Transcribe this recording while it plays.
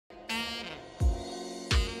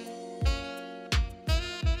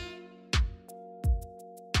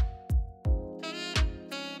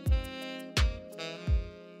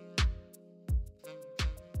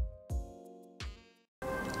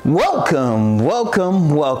Welcome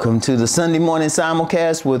to the Sunday morning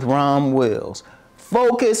simulcast with Rom Wills.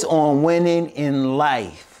 Focus on winning in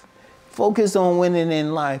life. Focus on winning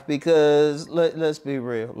in life because let's be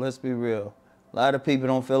real. A lot of people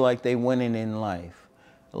don't feel like they're winning in life.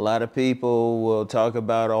 A lot of people will talk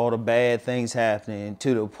about all the bad things happening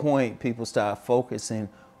to the point people start focusing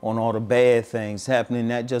on all the bad things happening,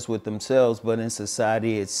 not just with themselves, but in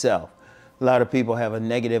society itself. A lot of people have a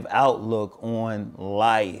negative outlook on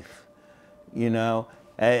life. You know,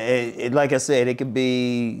 like I said, it could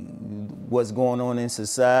be what's going on in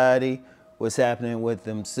society, what's happening with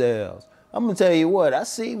themselves. I'm gonna tell you what, I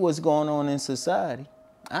see what's going on in society.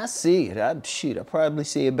 I see it. I probably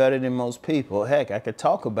see it better than most people. Heck, I could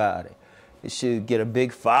talk about it. It should get a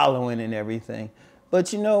big following and everything.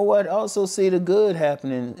 But you know what? I also see the good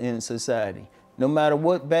happening in society. No matter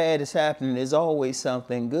what bad is happening, there's always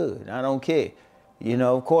something good. I don't care. You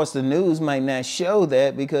know, of course, the news might not show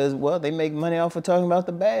that because, well, they make money off of talking about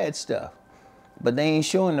the bad stuff. But they ain't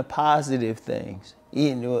showing the positive things.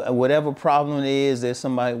 You know, whatever problem it is, there's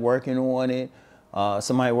somebody working on it,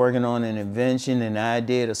 somebody working on an invention, an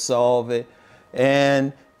idea to solve it.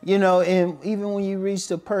 And, you know, and even when you reach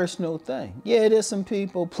the personal thing, yeah, there's some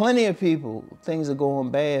people, plenty of people, things are going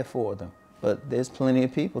bad for them. But there's plenty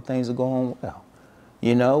of people, things are going well.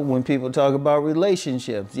 You know, when people talk about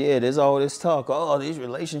relationships, yeah, there's all this talk, oh, these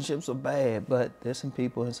relationships are bad, but there's some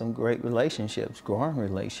people in some great relationships, growing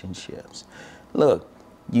relationships. Look,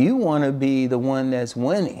 you want to be the one that's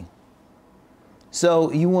winning.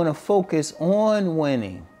 So you want to focus on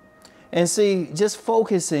winning. And see, just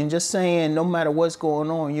focusing, just saying no matter what's going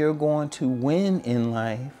on, you're going to win in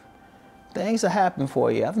life. Things will happen for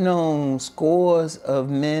you. I've known scores of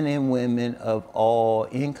men and women of all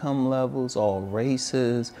income levels, all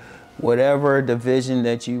races, whatever division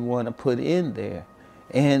that you want to put in there.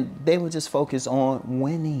 And they would just focus on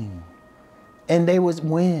winning. And they would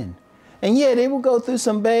win. And yeah, they will go through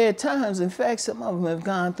some bad times. In fact, some of them have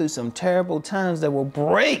gone through some terrible times that will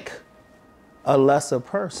break a lesser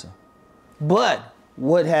person. But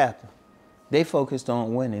what happened? They focused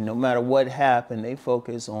on winning. No matter what happened, they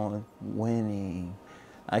focused on winning.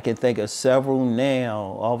 I can think of several now.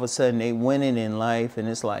 All of a sudden, they winning in life, and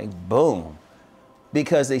it's like, boom.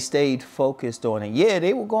 Because they stayed focused on it. Yeah,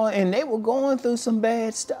 they were going through some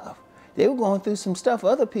bad stuff. They were going through some stuff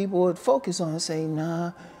other people would focus on and say,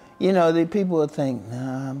 nah. You know, the people would think,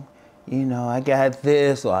 nah, you know, I got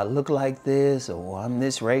this, or I look like this, or I'm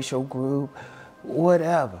this racial group,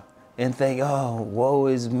 whatever. And think, oh, woe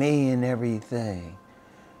is me and everything.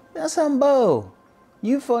 That's humble.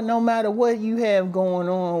 No matter what you have going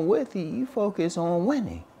on with you, you focus on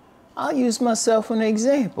winning. I'll use myself as an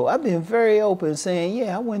example. I've been very open saying,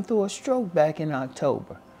 yeah, I went through a stroke back in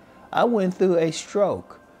October. I went through a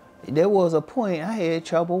stroke. There was a point I had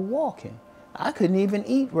trouble walking. I couldn't even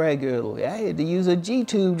eat regularly. I had to use a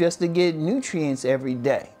G-tube just to get nutrients every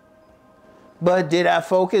day. But did I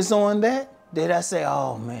focus on that? Did I say,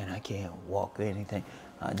 oh man, I can't walk or anything?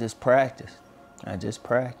 I just practiced. I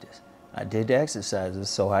did the exercises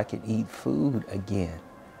so I could eat food again.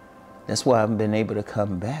 That's why I've been able to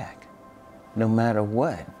come back, no matter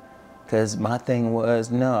what. Because my thing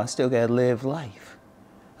was, no, I still got to live life.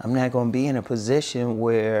 I'm not going to be in a position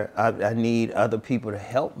where I need other people to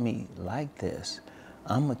help me like this.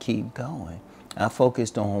 I'm going to keep going. I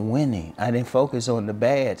focused on winning. I didn't focus on the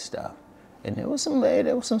bad stuff. And there was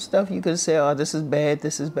some stuff you could say, oh, this is bad. I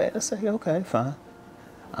say, okay, fine.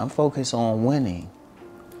 I'm focused on winning.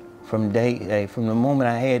 From the moment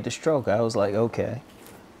I had the stroke, I was like, okay,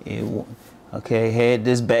 had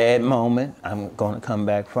this bad moment. I'm going to come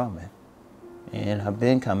back from it. And I've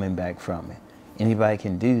been coming back from it. Anybody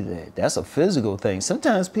can do that. That's a physical thing.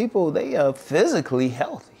 Sometimes people, they are physically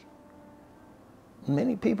healthy.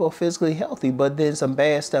 Many people are physically healthy, but then some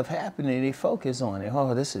bad stuff happened and they focus on it.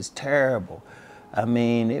 Oh, this is terrible. I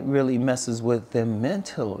mean, it really messes with them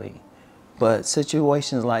mentally. But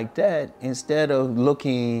situations like that, instead of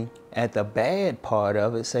looking at the bad part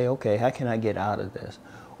of it, say, okay, how can I get out of this?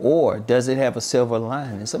 Or does it have a silver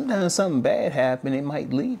lining? Sometimes something bad happened, it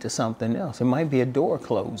might lead to something else. It might be a door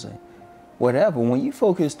closing. Whatever. When you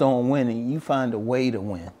focused on winning, you find a way to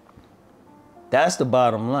win. That's the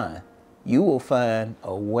bottom line. You will find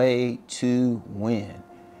a way to win.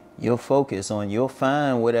 You'll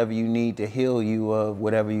find whatever you need to heal you of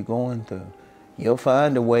whatever you're going through. You'll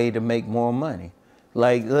find a way to make more money.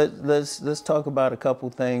 Like, let's talk about a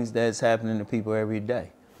couple things that's happening to people every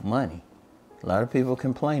day. Money. A lot of people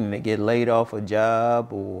complaining they get laid off a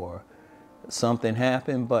job or something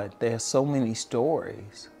happened, but there's so many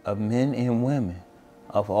stories of men and women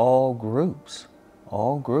of all groups,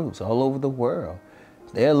 all over the world,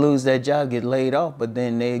 They'll lose that job, get laid off, but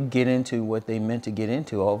then they get into what they meant to get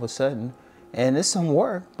into all of a sudden. And it's some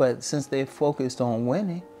work, but since they're focused on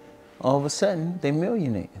winning, all of a sudden they're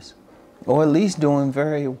millionaires. Or at least doing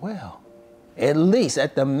very well. At least,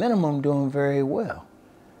 at the minimum, doing very well.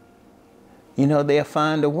 You know, they'll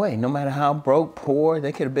find a way. No matter how broke, poor,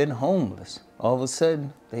 they could have been homeless. All of a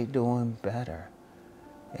sudden, they're doing better.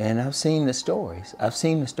 And I've seen the stories.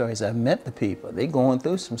 I've met the people. They're going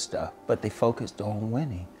through some stuff, but they focused on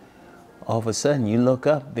winning. All of a sudden, you look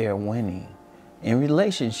up, they're winning. In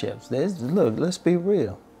relationships, look, let's be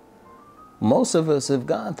real. Most of us have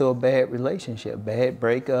gone through a bad relationship, bad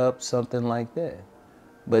breakup, something like that.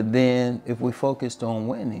 But then if we focused on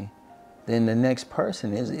winning, then the next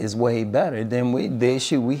person is way better. Then we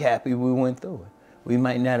happy we went through it. We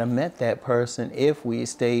might not have met that person if we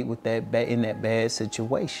stayed with in that bad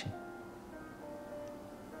situation.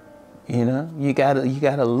 You know, you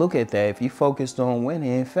gotta look at that. If you focused on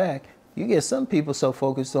winning, in fact, you get some people so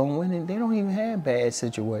focused on winning, they don't even have bad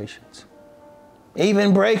situations.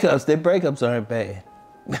 Even breakups, their breakups aren't bad.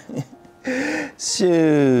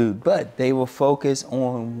 Shoot, but they will focus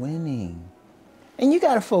on winning. And you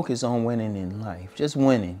got to focus on winning in life, just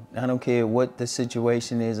winning. I don't care what the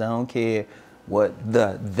situation is. I don't care what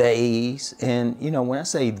the theys. And, you know, when I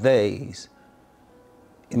say theys,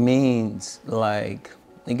 it means like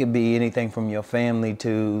it could be anything from your family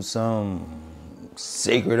to some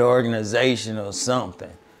secret organization or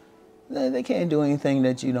something. They can't do anything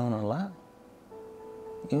that you don't allow.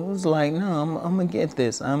 It was like, no, I'm going to get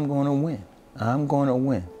this. I'm going to win. I'm going to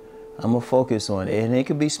win. I'm going to focus on it. And it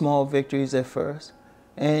could be small victories at first.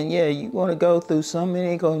 And yeah, you're going to go through some. It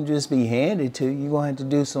ain't going to just be handed to you. You're going to have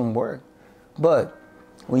to do some work. But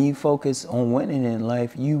when you focus on winning in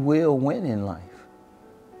life, you will win in life.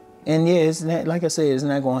 And yeah, it's not, like I said, it's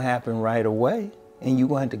not going to happen right away. And you're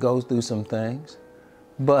going to have to go through some things.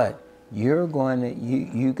 But you're going to,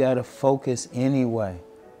 you got to focus anyway.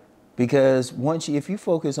 Because if you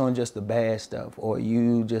focus on just the bad stuff, or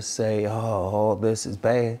you just say, oh, all this is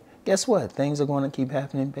bad, guess what? Things are going to keep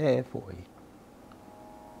happening bad for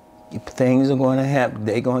you. Things are going to happen.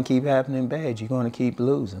 They're going to keep happening bad. You're going to keep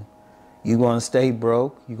losing. You're going to stay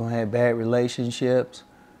broke. You're going to have bad relationships.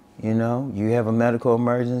 You know, you have a medical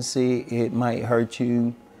emergency. It might hurt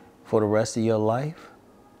you for the rest of your life.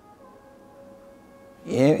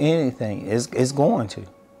 Anything. It's going to.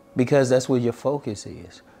 Because that's where your focus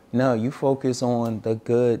is. No, you focus on the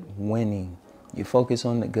good winning. You focus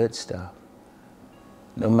on the good stuff.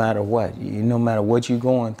 No matter what. No matter what you're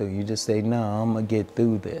going through, you just say, no, I'm going to get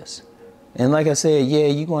through this. And like I said, yeah,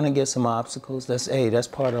 you're going to get some obstacles. That's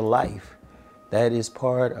part of life. That is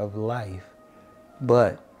part of life.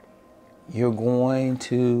 But you're going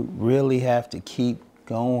to really have to keep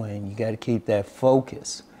going. You got to keep that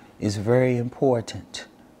focus. It's very important.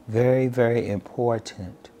 Very, very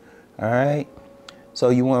important. All right? So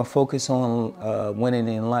you want to focus on winning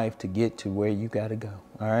in life to get to where you got to go.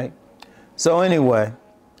 All right? So anyway,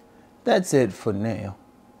 that's it for now.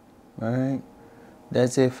 All right?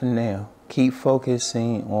 That's it for now. Keep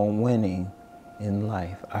focusing on winning in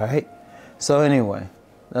life. All right? So anyway,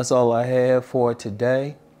 that's all I have for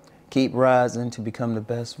today. Keep rising to become the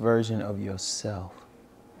best version of yourself.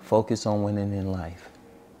 Focus on winning in life.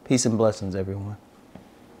 Peace and blessings, everyone.